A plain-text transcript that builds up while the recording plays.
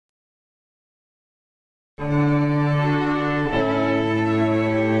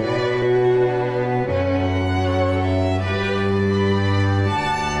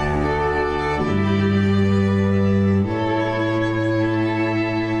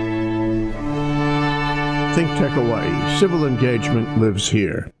ThinkTech Hawaii. Civil engagement lives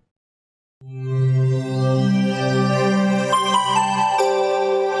here.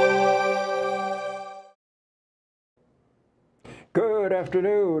 Good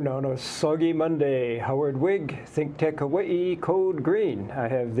afternoon on a soggy Monday. Howard Wiig, ThinkTech Hawaii, Code Green. I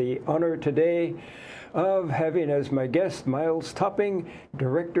have the honor today of having as my guest Miles Topping,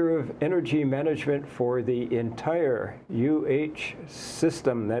 Director of Energy Management for the entire UH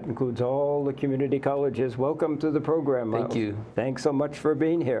system. That includes all the community colleges. Welcome to the program, Miles. Thank you. Thanks so much for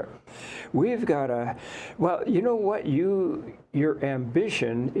being here. We've got well, you know what? Your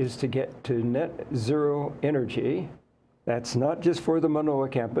ambition is to get to net zero energy. That's not just for the Manoa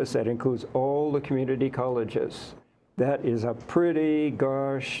campus, that includes all the community colleges. That is a pretty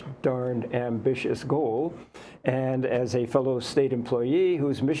gosh darned ambitious goal. And as a fellow state employee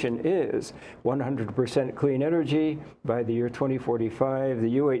whose mission is 100% clean energy by the year 2045,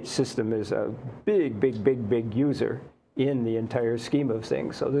 the UH system is a big user in the entire scheme of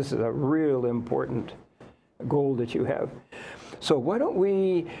things. So this is a real important goal that you have. So why don't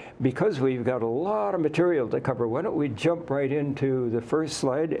we, because we've got a lot of material to cover, why don't we jump right into the first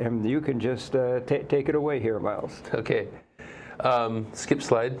slide, and you can just take it away here, Miles. Okay. Skip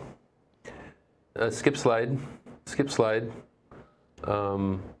slide. Skip slide. Skip slide.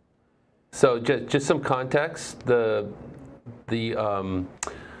 So just some context. The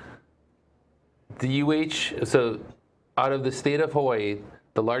UH, so out of the state of Hawaii,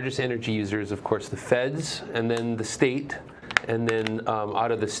 the largest energy user is, of course, the feds, and then the state. And then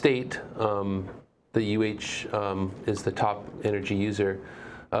out of the state, the UH is the top energy user.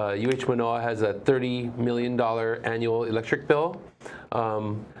 UH Manoa has a $30 million annual electric bill.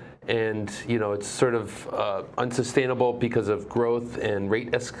 And, you know, it's sort of unsustainable because of growth and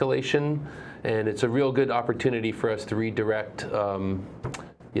rate escalation. And it's a real good opportunity for us to redirect,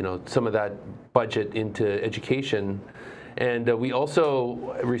 you know, some of that budget into education. And we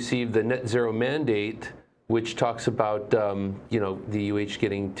also received the net zero mandate, which talks about you know, the UH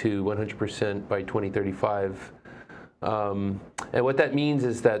getting to 100% by 2035. And what that means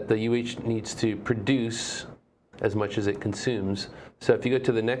is that the UH needs to produce as much as it consumes. So if you go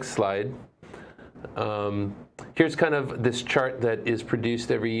to the next slide, here's kind of this chart that is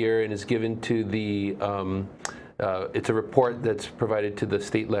produced every year and is given to the, it's a report that's provided to the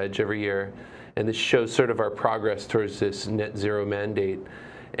state ledge every year. And this shows sort of our progress towards this net zero mandate.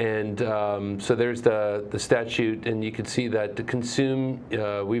 And so there's the statute, and you can see that to consume,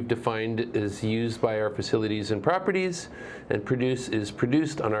 we've defined is used by our facilities and properties, and produce is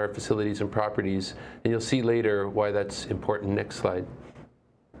produced on our facilities and properties. And you'll see later why that's important. Next slide.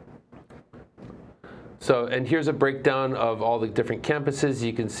 So, and here's a breakdown of all the different campuses.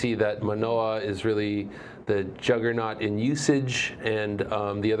 You can see that Manoa is really the juggernaut in usage, and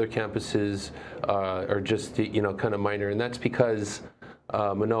the other campuses are just, you know, kind of minor. And that's because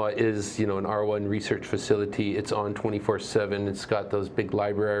Manoa is, you know, an R1 research facility. It's on 24/7. It's got those big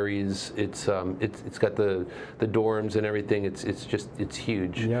libraries. It's got the dorms and everything. It's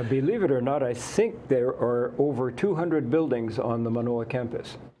huge. Yeah, believe it or not, I think there are over 200 buildings on the Manoa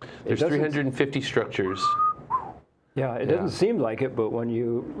campus. There's 350 structures. Yeah, it doesn't seem like it, but when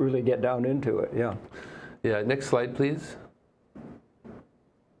you really get down into it, yeah. Yeah. Next slide, please.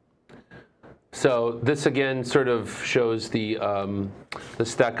 So this again sort of shows the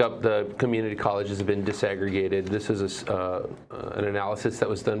stack up. The community colleges have been disaggregated. This is an analysis that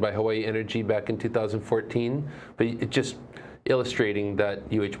was done by Hawaii Energy back in 2014, but it just illustrating that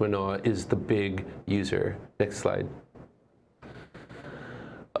UH Manoa is the big user. Next slide.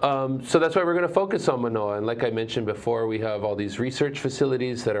 So that's why we're going to focus on Manoa. And like I mentioned before, we have all these research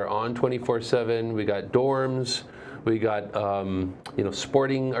facilities that are on 24/7. We got dorms. We got you know,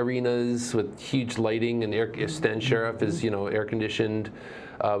 sporting arenas with huge lighting, and Stan Sheriff is, you know, air conditioned.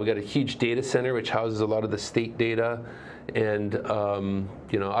 We got a huge data center which houses a lot of the state data, and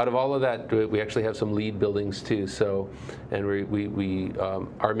you know, out of all of that, we actually have some LEED buildings too. So, and we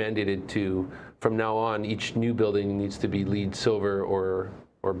are mandated to, from now on, each new building needs to be LEED Silver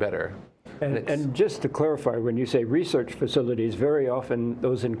or better. And just to clarify, when you say research facilities, very often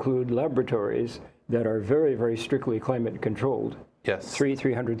those include laboratories that are very strictly climate controlled. Yes.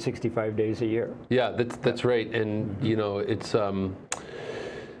 365 days a year. Yeah, that's right. And you know, it's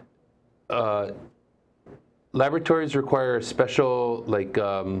laboratories require a special, like,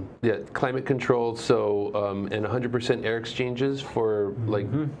 climate control, so and 100% air exchanges for like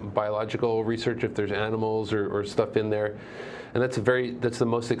biological research if there's animals or stuff in there. And that's the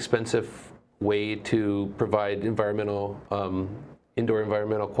most expensive way to provide environmental indoor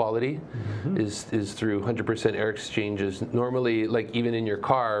environmental quality is through 100% air exchanges. Normally, like even in your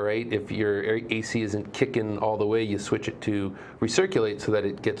car, right, if your AC isn't kicking all the way, you switch it to recirculate so that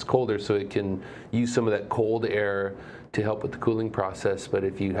it gets colder so it can use some of that cold air to help with the cooling process. But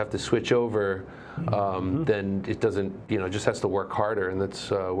if you have to switch over, then it doesn't, it just has to work harder, and that's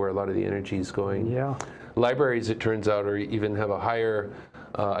where a lot of the energy is going. Yeah. Libraries, it turns out, or even have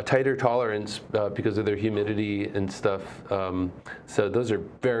a tighter tolerance because of their humidity and stuff. So those are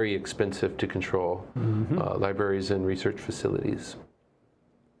very expensive to control, libraries and research facilities.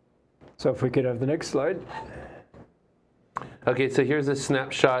 So if we could have the next slide. Okay, so here's a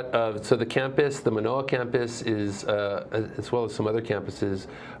snapshot of, so the campus, the Manoa campus is, as well as some other campuses,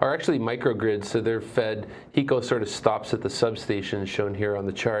 are actually microgrids, so they're fed. HECO sort of stops at the substation shown here on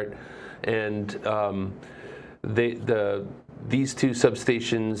the chart. And these two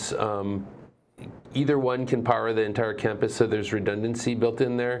substations, either one can power the entire campus, so there's redundancy built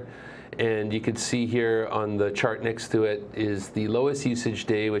in there. And you can see here on the chart next to it is the lowest usage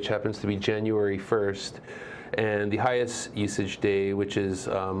day, which happens to be January 1st, and the highest usage day, which is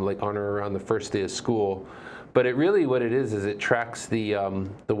like on or around the first day of school. But it really, what it is it tracks the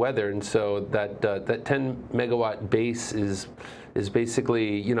weather, and so that 10 megawatt base is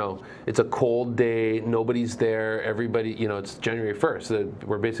basically, it's a cold day, nobody's there, everybody, it's January 1st, so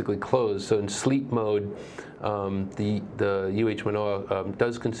we're basically closed. So in sleep mode, the UH Manoa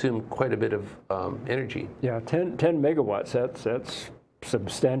does consume quite a bit of energy. Yeah, 10 megawatts, that's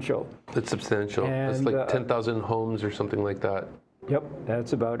substantial. It's substantial. And, it's like 10,000 homes or something like that. Yep,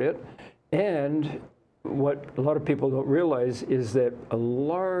 that's about it. And what a lot of people don't realize is that a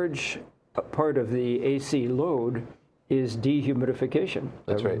large part of the AC load is dehumidification.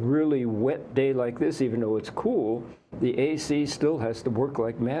 That's right. A really wet day like this, even though it's cool, the AC still has to work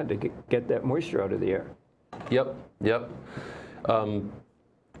like mad to get that moisture out of the air. Yep.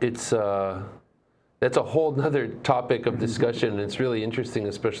 That's a whole nother topic of discussion, and it's really interesting,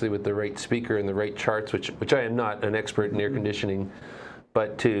 especially with the right speaker and the right charts, which I am not an expert in air conditioning.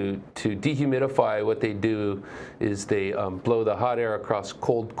 But to dehumidify, what they do is they blow the hot air across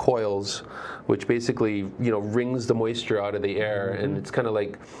cold coils, which basically wrings the moisture out of the air, and it's kind of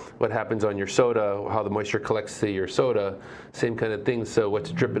like what happens on your soda, how the moisture collects to your soda, same kind of thing. So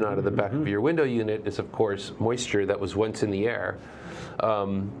what's dripping out of the back of your window unit is, of course, moisture that was once in the air.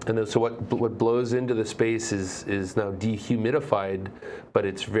 And then, so what blows into the space is now dehumidified, but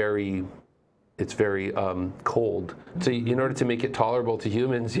it's very cold. So in order to make it tolerable to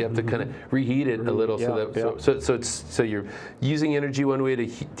humans, you have to kind of reheat it a little. So you're using energy one way to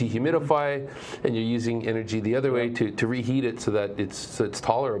dehumidify, and you're using energy the other way to reheat it so that it's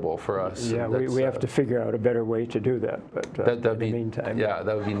tolerable for us. Yeah, we have to figure out a better way to do that. But in the meantime, yeah,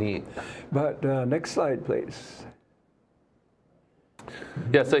 that would be neat. But next slide, please.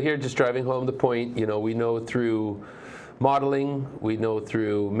 Yeah. So here, just driving home the point. We know through modeling, we know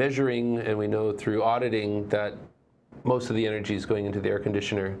through measuring, and we know through auditing that most of the energy is going into the air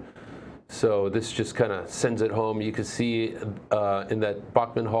conditioner. So this just kind of sends it home. You can see in that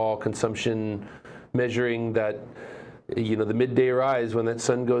Bachman Hall consumption measuring that, the midday rise, when that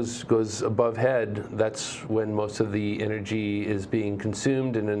sun goes above head, that's when most of the energy is being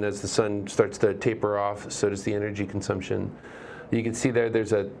consumed. And then as the sun starts to taper off, so does the energy consumption. You can see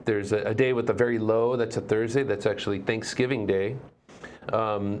there's a day with a very low, that's a Thursday, that's actually Thanksgiving Day,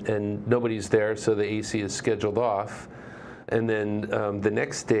 and nobody's there, so the AC is scheduled off. And then the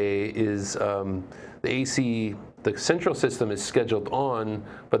next day is the AC, the central system is scheduled on,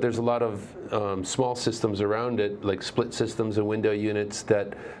 but there's a lot of small systems around it, like split systems and window units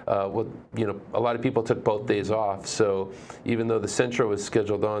that, a lot of people took both days off. So even though the central was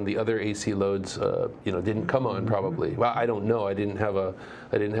scheduled on, the other AC loads, didn't come on probably. Well, I don't know. I didn't have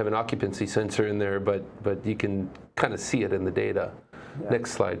an occupancy sensor in there, but you can kind of see it in the data. Yeah.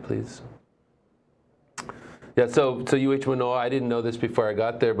 Next slide, please. Yeah, so UH Manoa, I didn't know this before I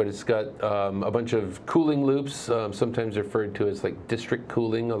got there, but it's got a bunch of cooling loops, sometimes referred to as like district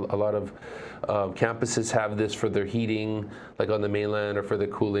cooling. A lot of campuses have this for their heating, like on the mainland, or for their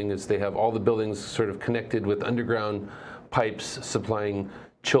cooling, is they have all the buildings sort of connected with underground pipes supplying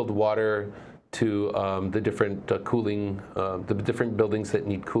chilled water to the different cooling, the different buildings that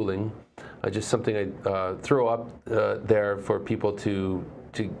need cooling. Just something I throw up there for people to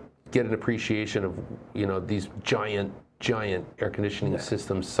get an appreciation of, these giant air conditioning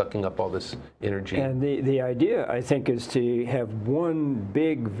systems sucking up all this energy. And the idea, I think, is to have one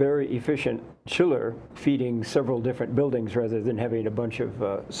big, very efficient chiller feeding several different buildings rather than having a bunch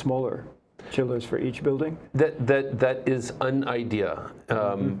of smaller chillers for each building. That is an idea.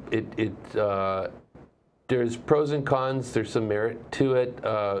 there's pros and cons. There's some merit to it.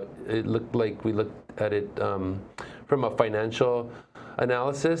 It looked like we looked at it from a financial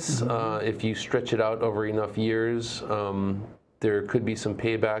analysis. If you stretch it out over enough years, there could be some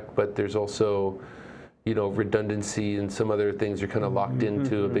payback, but there's also, you know, redundancy and some other things. You're kind of locked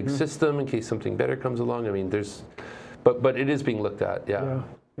into a big system in case something better comes along. I mean, there's, but it is being looked at. Yeah.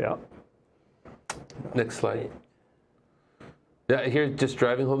 Next slide. Yeah, here, just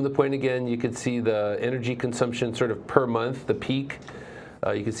driving home the point again, you can see the energy consumption sort of per month, the peak.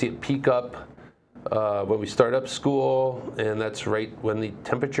 You can see it peak up when we start up school, and that's right when the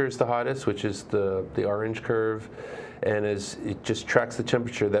temperature is the hottest, which is the orange curve. And as it just tracks the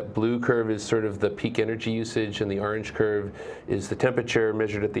temperature, that blue curve is sort of the peak energy usage, and the orange curve is the temperature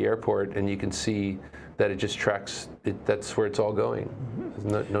measured at the airport. And you can see that it just tracks, that's where it's all going.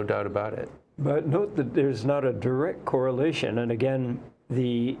 There's no doubt about it. But note that there's not a direct correlation. And again,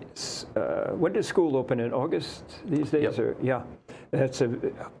 when does school open, in August these days? Yep. Or, yeah, that's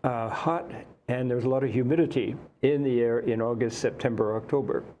hot, and there's a lot of humidity in the air in August, September,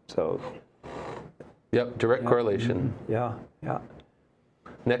 October. So. Yep, direct correlation. Yeah.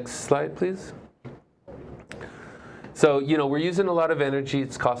 Next slide, please. So, you know, we're using a lot of energy.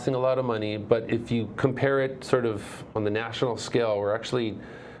 It's costing a lot of money. But if you compare it sort of on the national scale, we're actually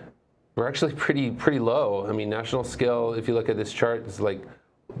pretty low. I mean, national scale, if you look at this chart, it's like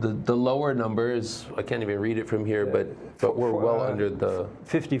the lower number is, I can't even read it from here, but we're well under the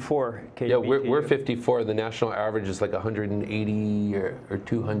 54 kBTU. Yeah, we're 54. The national average is like 180 or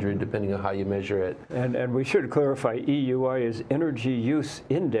 200, depending on how you measure it. And we should clarify, EUI is Energy Use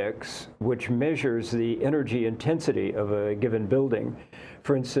Index, which measures the energy intensity of a given building.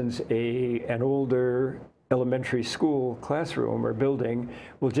 For instance, an older elementary school classroom or building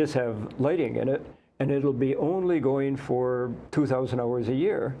will just have lighting in it, and it'll be only going for 2,000 hours a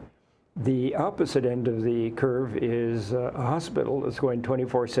year. The opposite end of the curve is a hospital that's going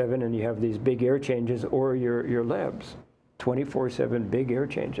 24/7, and you have these big air changes, or your labs, 24/7 big air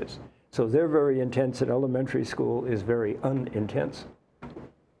changes. So they're very intense, and elementary school is very unintense.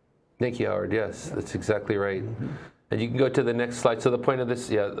 Thank you, Howard. Yes, that's exactly right. And you can go to the next slide. So the point of this,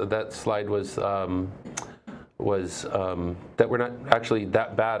 that slide was that we're not actually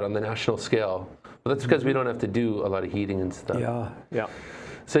that bad on the national scale. But that's because we don't have to do a lot of heating and stuff. Yeah.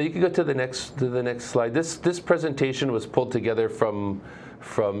 So you can go to the next slide. This presentation was pulled together from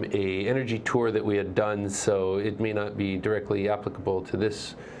a energy tour that we had done, so it may not be directly applicable to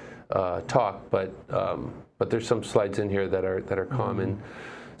this talk, but there's some slides in here that are common.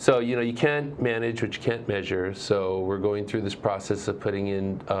 So, you know, you can't manage what you can't measure. So we're going through this process of putting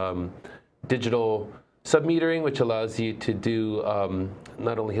in digital submetering, which allows you to do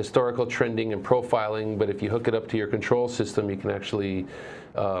not only historical trending and profiling, but if you hook it up to your control system, you can actually,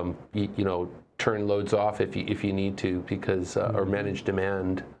 you know, turn loads off if you need to, because or manage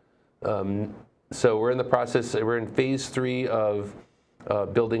demand. So we're in the process. We're in phase 3 of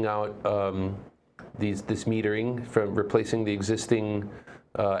building out this metering, from replacing the existing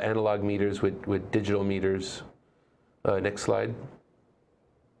analog meters with digital meters. Next slide.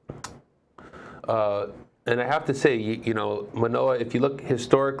 And I have to say, you know, Manoa, if you look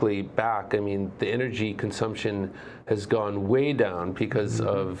historically back, I mean, the energy consumption has gone way down because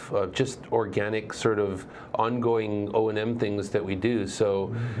of just organic sort of ongoing O&M things that we do.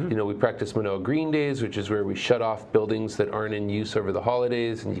 So, you know, we practice Manoa Green Days, which is where we shut off buildings that aren't in use over the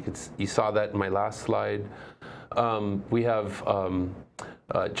holidays, and you saw that in my last slide. We have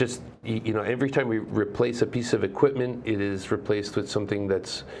just, you know, every time we replace a piece of equipment, it is replaced with something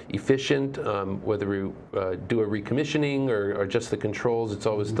that's efficient. Whether we do a recommissioning or just the controls, it's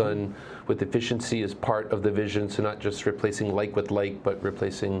always done with efficiency as part of the vision. So not just replacing like with like, but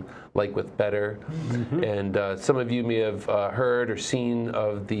replacing like with better. And some of you may have heard or seen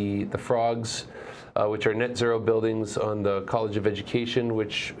of the frogs, which are net zero buildings on the College of Education,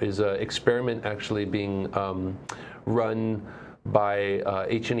 which is an experiment actually being run by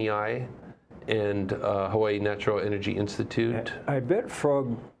HNEI and Hawaii Natural Energy Institute. I bet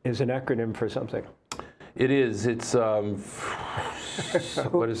FROG is an acronym for something. It is. It's what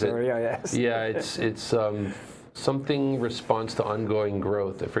is it? Sorry, I asked. Yeah, it's something response to ongoing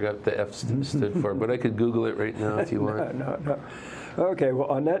growth. I forgot what the F stood for, but I could Google it right now if you want. No. Okay, well,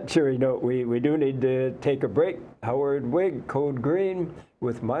 on that cheery note, we do need to take a break. Howard Wiig, Code Green,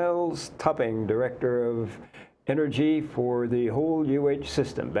 with Miles Topping, Director of Energy for the whole UH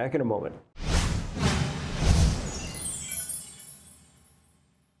system. Back in a moment.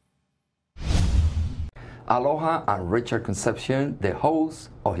 Aloha, I'm Richard Concepcion, the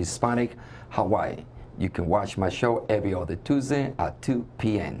host of Hispanic Hawaii. You can watch my show every other Tuesday at 2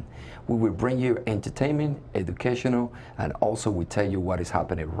 p.m. We will bring you entertainment, educational, and also we tell you what is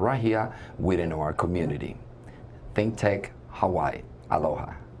happening right here within our community. ThinkTech Hawaii.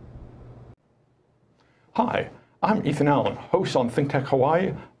 Aloha. Hi, I'm Ethan Allen, host on ThinkTech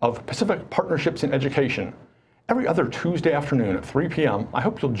Hawaii of Pacific Partnerships in Education. Every other Tuesday afternoon at 3 p.m., I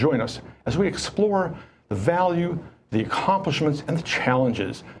hope you'll join us as we explore the value, the accomplishments, and the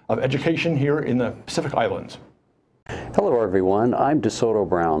challenges of education here in the Pacific Islands. Hello everyone, I'm DeSoto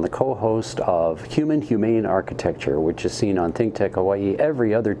Brown, the co-host of Human Humane Architecture, which is seen on ThinkTech Hawaii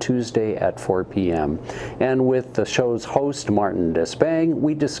every other Tuesday at 4 p.m. And with the show's host, Martin Despang,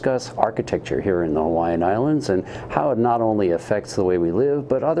 we discuss architecture here in the Hawaiian Islands and how it not only affects the way we live,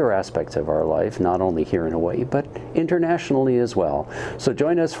 but other aspects of our life, not only here in Hawaii, but internationally as well. So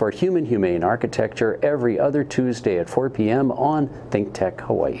join us for Human Humane Architecture every other Tuesday at 4 p.m. on ThinkTech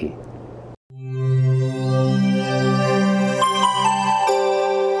Hawaii.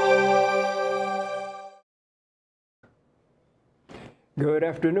 Good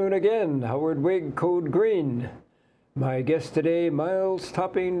afternoon again. Howard Wiig, Code Green. My guest today, Miles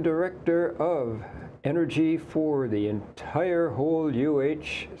Topping, Director of Energy for the entire whole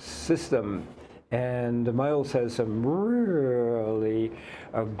UH system. And Miles has some really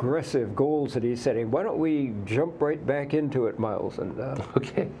aggressive goals that he's setting. Why don't we jump right back into it, Miles? And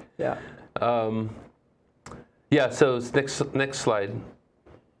Okay. Yeah. Yeah, so next slide.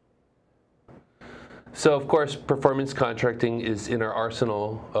 So of course, performance contracting is in our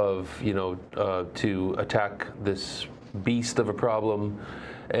arsenal of, to attack this beast of a problem.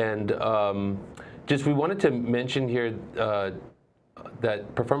 And just we wanted to mention here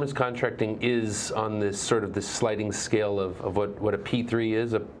that performance contracting is on this sort of this sliding scale of what a P3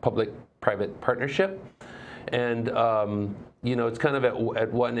 is, a public-private partnership. And it's kind of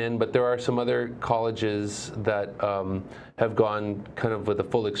at one end, but there are some other colleges that have gone kind of with a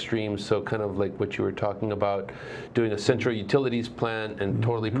full extreme. So kind of like what you were talking about, doing a central utilities plant and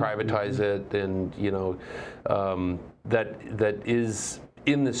totally privatize it, and that is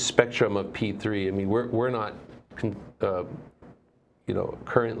in the spectrum of P3. I mean, we're not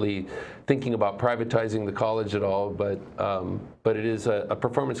currently thinking about privatizing the college at all, but it is a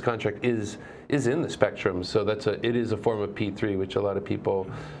performance contract is in the spectrum. So it is a form of P3, which a lot of people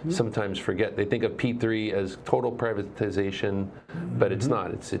sometimes forget. They think of P3 as total privatization, but it's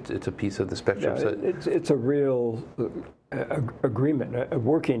not. It's a piece of the spectrum. Yeah, so it's a real agreement, a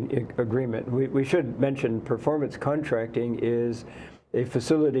working agreement. We should mention performance contracting is a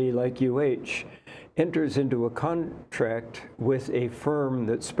facility like UH enters into a contract with a firm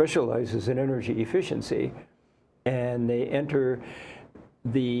that specializes in energy efficiency, and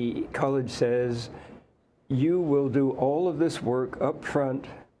the college says, you will do all of this work up front,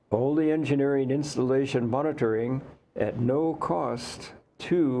 all the engineering, installation, monitoring at no cost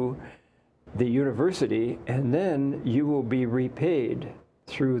to the university, and then you will be repaid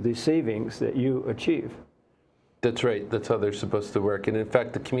through the savings that you achieve. That's right. That's how they're supposed to work. And in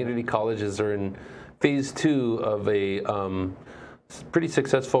fact, the community colleges are in phase 2 of a pretty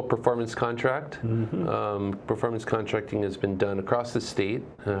successful performance contract. Performance contracting has been done across the state.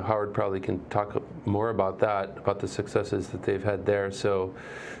 Howard probably can talk more about that, about the successes that they've had there. So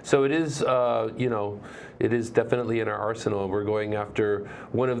it is, it is definitely in our arsenal. We're going after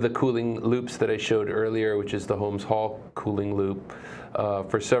one of the cooling loops that I showed earlier, which is the Holmes Hall cooling loop.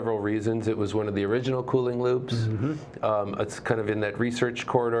 For several reasons. It was one of the original cooling loops. It's kind of in that research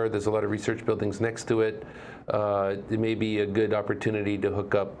corridor. There's a lot of research buildings next to it. It may be a good opportunity to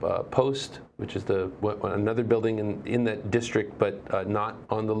hook up Post, which is another building in that district, but not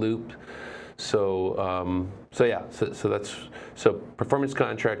on the loop. So so performance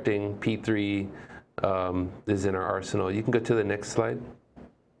contracting, P3 is in our arsenal. You can go to the next slide.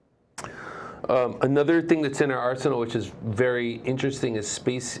 Another thing that's in our arsenal, which is very interesting, is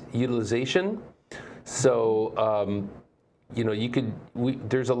space utilization. So,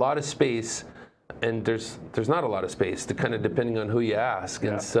 there's a lot of space, and there's not a lot of space, kind of depending on who you ask. Yeah.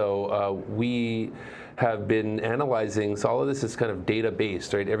 And so we have been analyzing, so all of this is kind of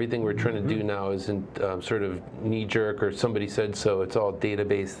data-based, right? Everything we're trying to do now isn't sort of knee-jerk or somebody said so, it's all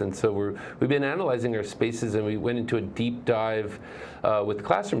data-based. And so we've been analyzing our spaces, and we went into a deep dive with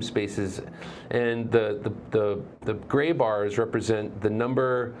classroom spaces. And the gray bars represent the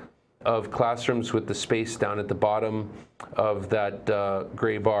number of classrooms with the space down at the bottom of that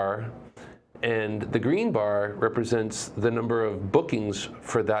gray bar. And the green bar represents the number of bookings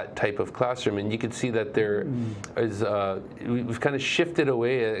for that type of classroom. And you can see that there is, we've kind of shifted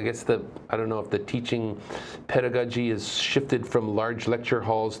away. I guess I don't know if the teaching pedagogy is shifted from large lecture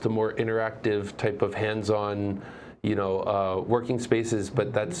halls to more interactive type of hands-on, working spaces.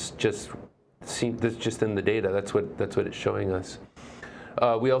 But that's just in the data. That's what it's showing us.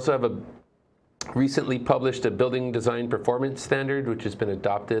 We also have recently published a building design performance standard, which has been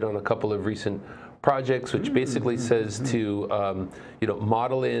adopted on a couple of recent projects, which basically says to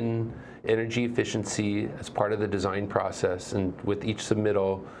model in energy efficiency as part of the design process, and with each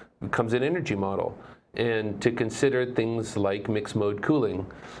submittal comes an energy model, and to consider things like mixed mode cooling,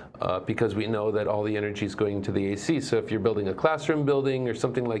 because we know that all the energy is going to the AC. So if you're building a classroom building or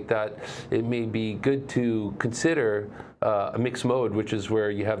something like that, it may be good to consider a mixed mode, which is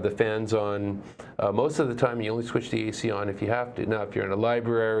where you have the fans on. Most of the time, you only switch the AC on if you have to. Now, if you're in a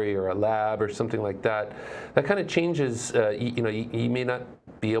library or a lab or something like that, that kind of changes. You may not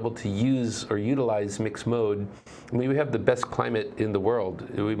be able to use or utilize mixed mode. I mean, we have the best climate in the world.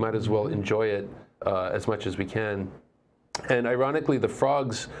 We might as well enjoy it as much as we can. And ironically, the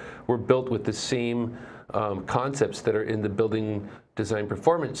frogs were built with the same concepts that are in the building design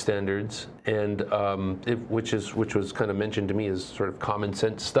performance standards, and which was kind of mentioned to me as sort of common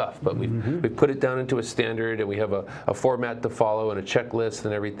sense stuff. But we've put it down into a standard, and we have a format to follow and a checklist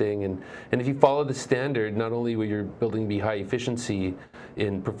and everything. And if you follow the standard, not only will your building be high efficiency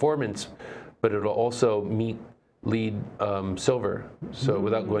in performance, but it'll also meet LEED silver, so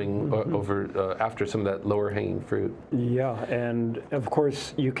without going over after some of that lower hanging fruit. Yeah, and of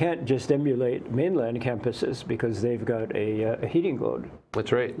course you can't just emulate mainland campuses because they've got a heating load.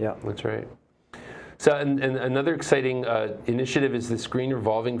 That's right. Yeah, that's right. So, and another exciting initiative is this Green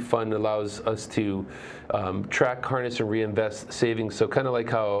Revolving Fund allows us to track, harness, and reinvest savings. So kind of like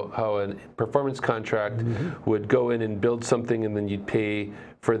how a performance contract would go in and build something, and then you'd pay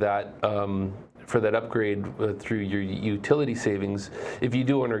for that upgrade through your utility savings. If you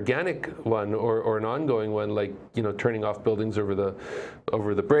do an organic one or an ongoing one, like turning off buildings over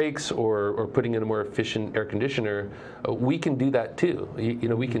the breaks or putting in a more efficient air conditioner, we can do that too.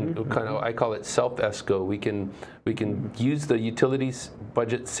 We can kind of, I call it self-ESCO. We can use the utilities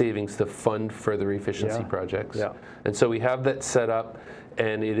budget savings to fund further efficiency projects. Yeah. And so we have that set up,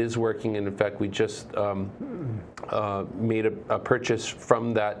 and it is working. And in fact, we just made a purchase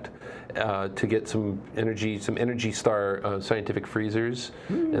from that to get some Energy Star scientific freezers,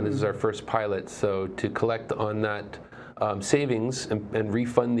 and this is our first pilot. So to collect on that savings and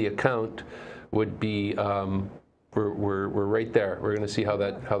refund the account would be we're right there. We're going to see how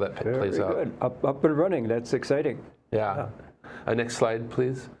that plays out. Very good. Up and running. That's exciting. Yeah. Next slide,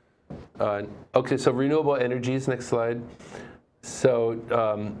 please. Okay, so renewable energies. Next slide.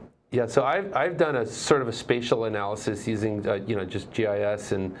 So yeah, so I've done a sort of a spatial analysis using just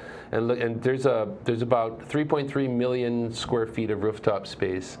GIS and there's about 3.3 million square feet of rooftop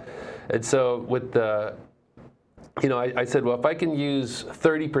space, and so with the I said, well, if I can use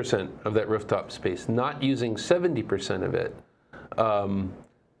 30% of that rooftop space, not using 70% of it,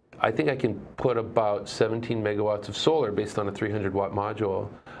 I think I can put about 17 megawatts of solar based on a 300-watt module.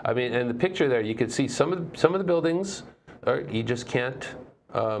 I mean, and the picture there, you can see some of the buildings you just can't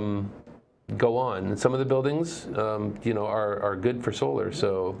go on. And some of the buildings, are good for solar.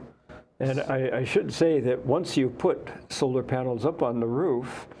 So, and I should say that once you put solar panels up on the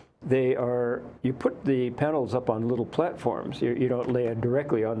roof, you put the panels up on little platforms. You don't lay it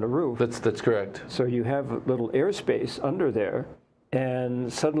directly on the roof. That's correct. So you have little airspace under there,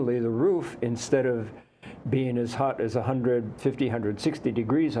 and suddenly the roof, instead of being as hot as 150, 160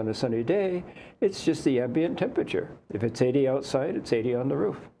 degrees on a sunny day, it's just the ambient temperature. If it's 80 outside, it's 80 on the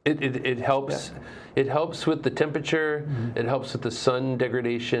roof. It helps. Yeah. It helps with the temperature. It helps with the sun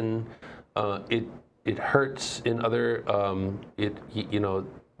degradation. It hurts in other.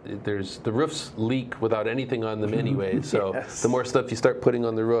 The roofs leak without anything on them anyway. So yes. The more stuff you start putting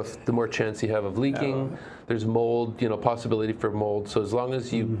on the roof, the more chance you have of leaking. There's mold, possibility for mold. So as long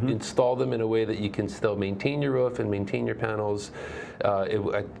as you install them in a way that you can still maintain your roof and maintain your panels,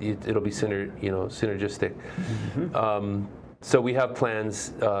 it'll be synergistic. So we have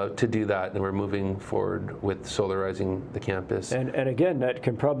plans to do that, and we're moving forward with solarizing the campus. And again, that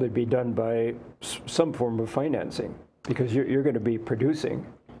can probably be done by some form of financing, because you're going to be producing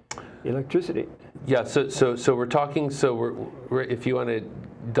electricity. Yeah, so we're talking, we're if you want to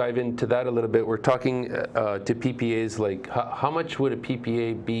dive into that a little bit, we're talking to PPAs like how much would a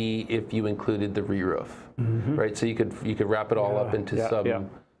PPA be if you included the re-roof, right? So you could wrap it all up into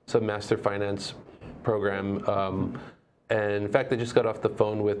some master finance program, And in fact, I just got off the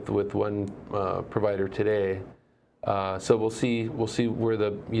phone with one provider today. So we'll see where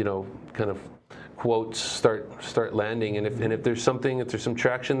the kind of quotes start landing, and if there's some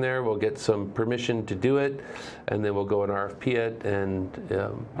traction there, we'll get some permission to do it, and then we'll go and RFP it, and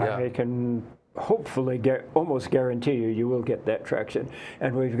yeah. I can hopefully almost guarantee you will get that traction.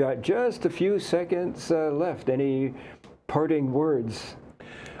 And we've got just a few seconds left. Any parting words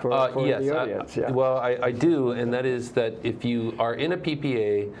for yes, the audience? Yeah. Well, I do, and that is that if you are in a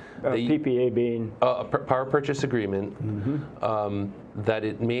PPA, PPA being a power purchase agreement, that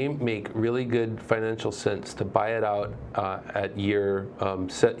it may make really good financial sense to buy it out at year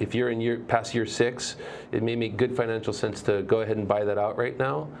if you're in past year 6, it may make good financial sense to go ahead and buy that out right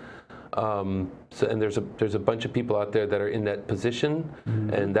now. And there's a bunch of people out there that are in that position,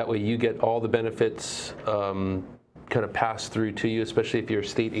 and that way you get all the benefits kind of passed through to you, especially if you're a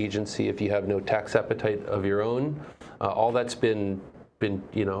state agency, if you have no tax appetite of your own. All that's been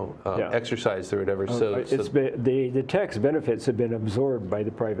exercised or whatever. The tax benefits have been absorbed by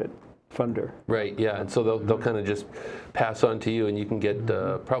the private funder. Right. Yeah. And so they'll kind of just pass on to you, and you can get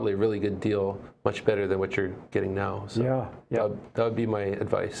probably a really good deal, much better than what you're getting now. So that would be my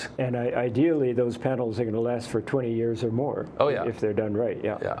advice. And ideally, those panels are going to last for 20 years or more. Oh yeah. If they're done right.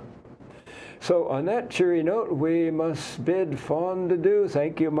 Yeah. Yeah. So on that cheery note, we must bid fond adieu.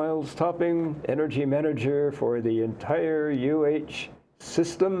 Thank you, Miles Topping, Energy Manager for the entire UH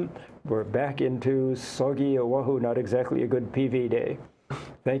system. We're back into soggy Oahu, not exactly a good PV day.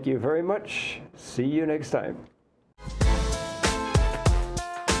 Thank you very much. See you next time.